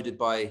head clouded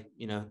by,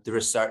 you know, the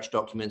research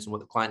documents and what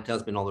the client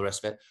tells me and all the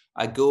rest of it,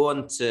 I go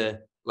onto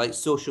like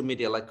social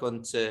media, like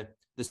onto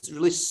this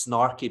really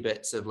snarky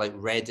bits of like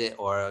Reddit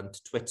or onto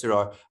Twitter,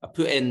 or I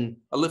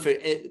look for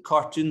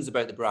cartoons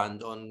about the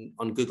brand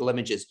on Google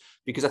Images,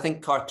 because I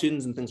think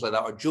cartoons and things like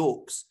that are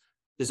jokes.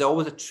 There's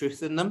always a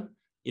truth in them,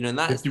 you know, and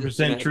that's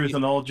 50% truth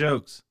in all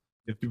jokes.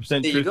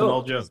 50% truth in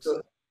all jokes.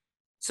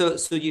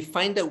 So you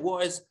find out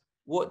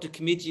what do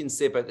comedians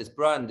say about this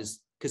brand, is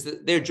because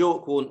their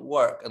joke won't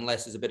work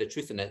unless there's a bit of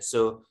truth in it.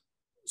 So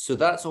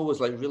that's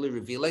always like really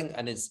revealing,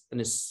 and is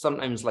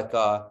sometimes like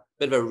a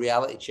bit of a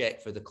reality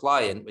check for the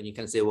client when you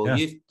can say, well,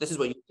 this is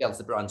what you tell us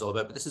the brand's all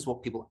about, but this is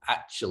what people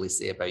actually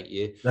say about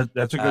you.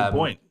 That's a good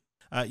point.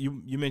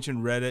 You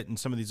mentioned Reddit and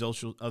some of these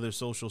other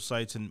social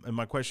sites, and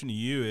my question to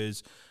you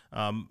is,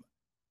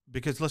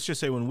 because let's just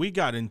say when we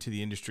got into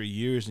the industry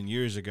years and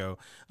years ago,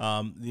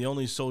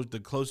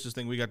 the closest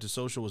thing we got to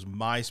social was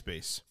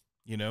MySpace,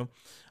 you know?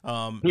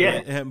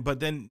 But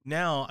then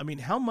now, I mean,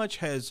 how much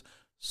has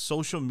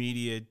social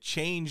media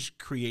changed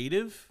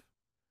creative,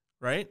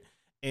 right?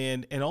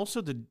 And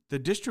also the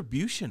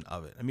distribution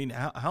of it. I mean,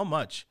 how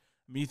much?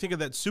 I mean, you think of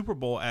that Super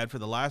Bowl ad for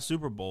the last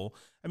Super Bowl.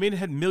 I mean, it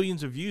had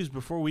millions of views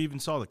before we even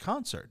saw the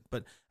concert.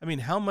 But I mean,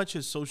 how much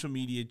has social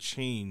media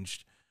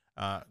changed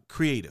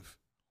creative?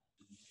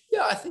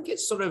 Yeah, I think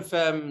it's sort of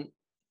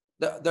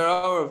there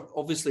are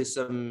obviously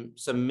some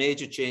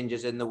major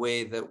changes in the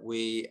way that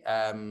we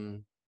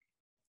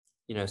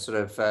you know, sort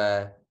of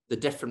the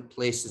different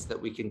places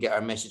that we can get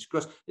our message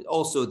across.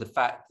 Also the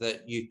fact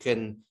that you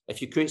can, if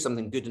you create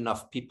something good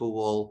enough,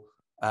 people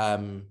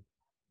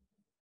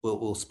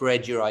will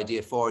spread your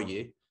idea for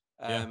you.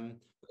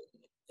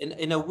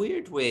 In a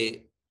weird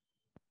way,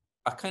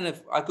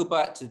 I go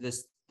back to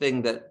this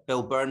thing that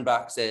Bill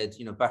Bernbach said,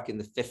 you know, back in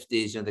the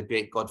 50s, you know, the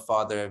great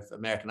godfather of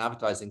American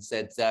advertising,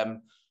 said,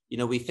 you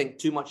know, we think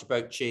too much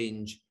about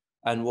change,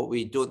 and what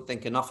we don't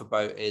think enough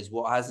about is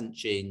what hasn't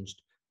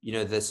changed. You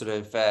know, the sort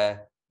of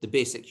the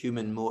basic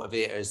human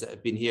motivators that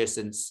have been here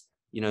since,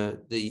 you know,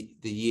 the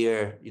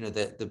year, you know,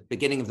 the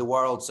beginning of the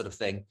world sort of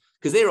thing,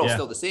 because they're all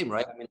still the same,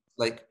 right? I mean,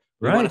 like,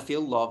 we want to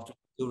feel loved,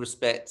 feel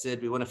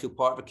respected, we want to feel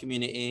part of a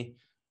community,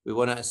 we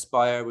want to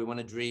aspire, we want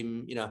to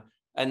dream, you know,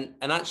 and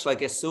actually, I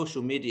guess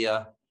social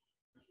media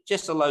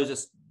just allows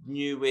us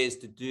new ways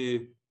to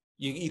do.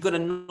 You got to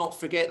not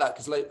forget that,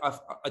 because like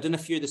I don't know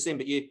if you're the same,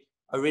 but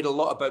I read a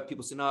lot about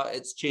people saying, "Oh,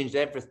 it's changed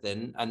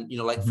everything," and you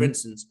know, like for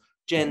instance,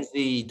 Gen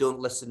Z don't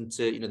listen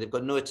to, you know, they've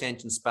got no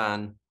attention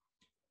span,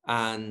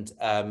 and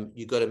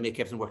you got to make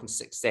everything work in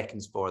 6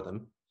 seconds for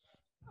them.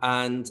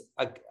 And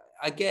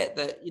I get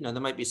that, you know,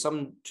 there might be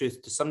some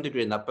truth to some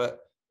degree in that,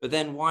 but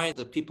then why are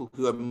the people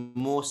who are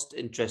most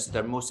interested,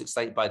 are most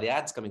excited by the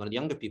ads coming on, the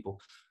younger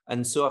people?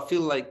 And so I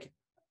feel like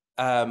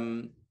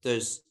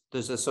there's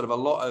a sort of a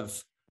lot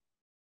of,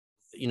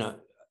 you know,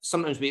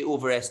 sometimes we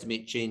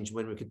overestimate change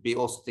when we could be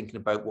also thinking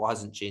about what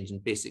hasn't changed in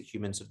basic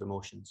human sort of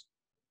emotions.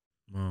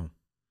 Wow.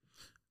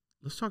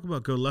 Let's talk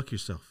about Go Luck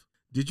Yourself.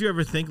 Did you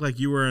ever think like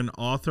you were an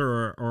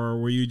author, or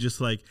were you just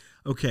like,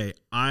 okay,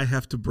 I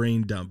have to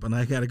brain dump and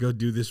I got to go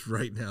do this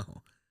right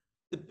now?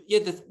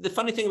 The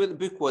funny thing about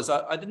the book was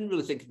I didn't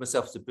really think of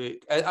myself as a book.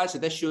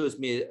 Actually, this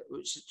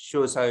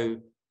shows how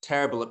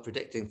terrible at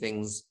predicting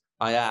things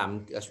I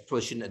am. I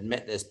probably shouldn't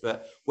admit this,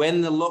 but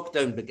when the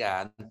lockdown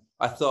began,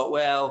 I thought,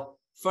 well,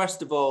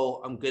 first of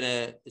all,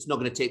 it's not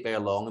gonna take very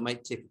long. It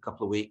might take a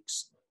couple of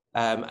weeks.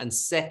 And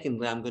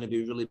secondly, I'm going to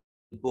be really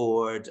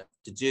bored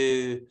to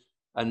do,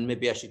 and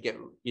maybe I should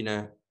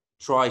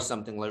try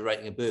something like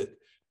writing a book.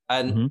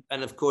 And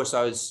of course,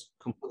 I was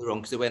completely wrong,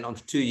 because it went on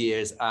for 2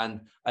 years,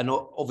 and I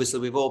know obviously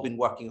we've all been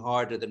working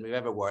harder than we've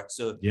ever worked.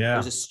 So it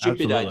was a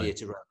stupid idea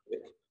to write a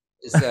book.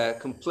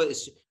 It's completely,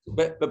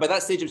 but by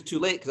that stage it was too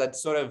late, because I'd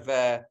sort of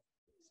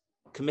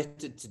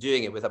committed to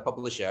doing it with a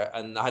publisher,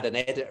 and I had an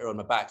editor on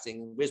my back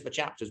saying, where's my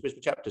chapters?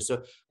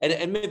 So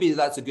and maybe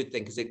that's a good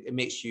thing, because it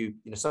makes you,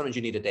 sometimes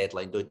you need a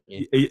deadline, don't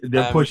you?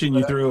 They're pushing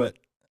you through it.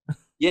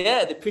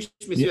 Yeah, they pushed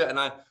me through it,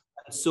 and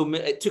so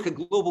it took a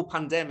global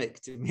pandemic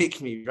to make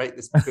me write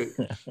this book.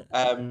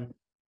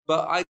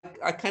 But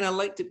I kind of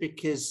liked it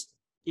because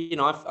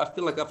I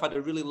feel like I've had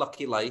a really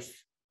lucky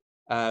life,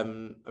 a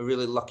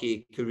really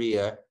lucky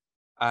career,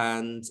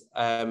 and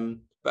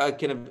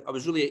but I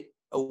was really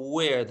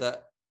aware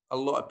that a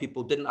lot of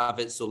people didn't have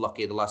it so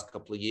lucky the last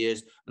couple of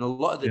years. And a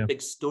lot of the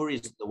big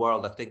stories in the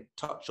world, I think,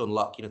 touch on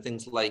luck,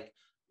 things like,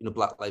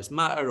 Black Lives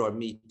Matter or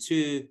Me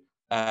Too,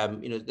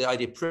 the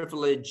idea of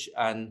privilege.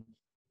 And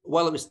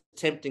while it was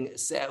tempting to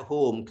sit at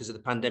home because of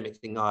the pandemic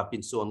thing, I've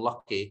been so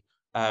unlucky,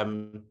 I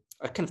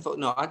kind of thought,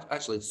 no,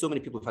 actually, so many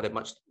people have had it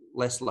much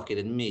less lucky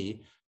than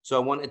me. So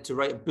I wanted to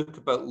write a book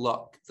about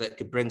luck that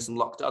could bring some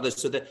luck to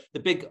others. So the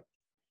big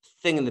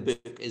thing in the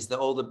book is that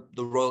all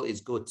the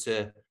royalties go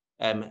to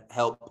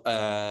help.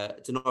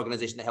 It's an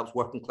organization that helps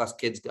working class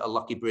kids get a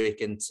lucky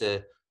break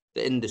into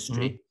the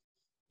industry.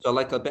 So I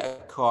like a bit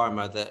of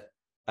karma that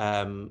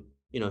can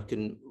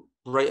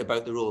write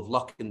about the role of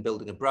luck in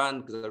building a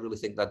brand, because I really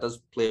think that does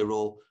play a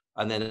role,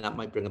 and then that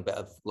might bring a bit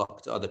of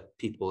luck to other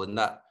people. And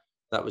that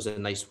was a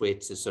nice way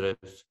to sort of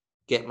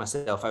get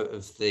myself out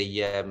of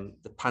the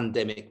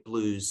pandemic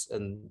blues,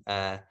 and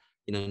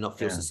not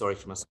feel so sorry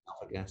for myself,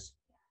 I guess.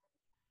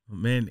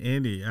 Man,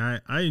 Andy,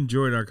 I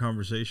enjoyed our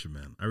conversation,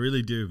 man. I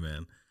really do,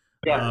 man.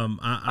 Yeah,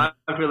 I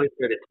really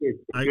enjoyed it too.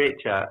 It's a great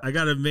chat. I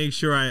got to make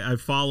sure I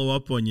follow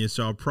up on you,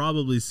 so I'll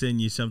probably send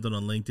you something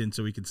on LinkedIn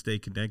so we can stay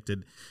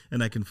connected,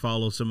 and I can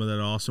follow some of that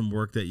awesome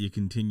work that you're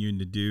continuing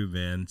to do,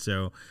 man.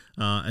 So,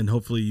 and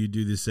hopefully you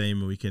do the same,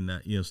 and we can,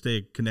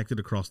 stay connected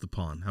across the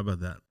pond. How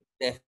about that?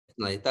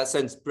 Definitely. That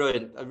sounds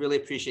brilliant. I really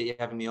appreciate you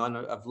having me on.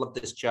 I've loved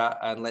this chat,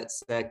 and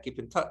let's keep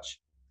in touch.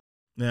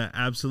 Yeah,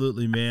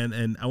 absolutely, man.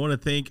 And I want to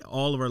thank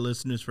all of our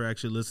listeners for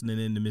actually listening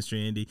in to Mr.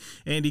 Andy.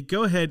 Andy,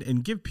 go ahead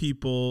and give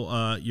people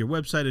your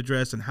website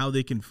address and how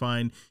they can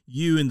find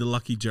you and the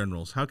Lucky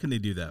Generals. How can they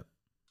do that?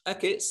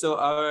 Okay, so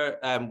our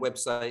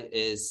website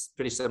is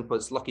pretty simple.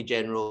 It's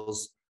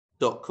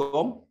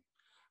luckygenerals.com.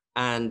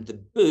 And the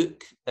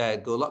book,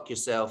 Go Luck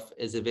Yourself,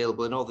 is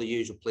available in all the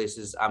usual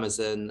places,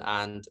 Amazon,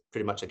 and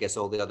pretty much, I guess,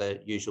 all the other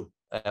usual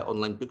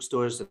online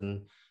bookstores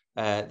and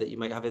that you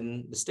might have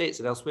in the States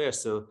and elsewhere.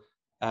 So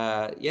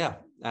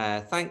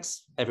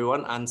thanks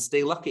everyone, and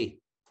stay lucky.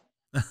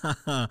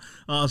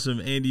 Awesome.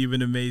 Andy, you've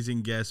been an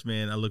amazing guest,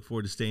 man. I look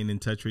forward to staying in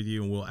touch with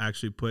you, and we'll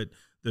actually put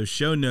those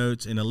show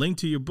notes and a link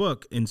to your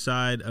book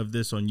inside of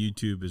this on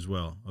YouTube as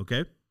well.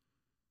 Okay.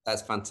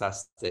 That's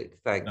fantastic.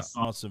 Thanks.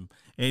 Awesome.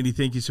 Andy,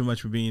 thank you so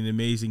much for being an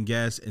amazing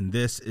guest. And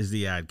this is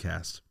the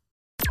AdCast.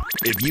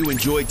 If you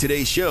enjoyed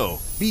today's show,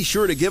 be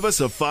sure to give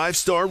us a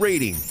 5-star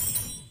rating.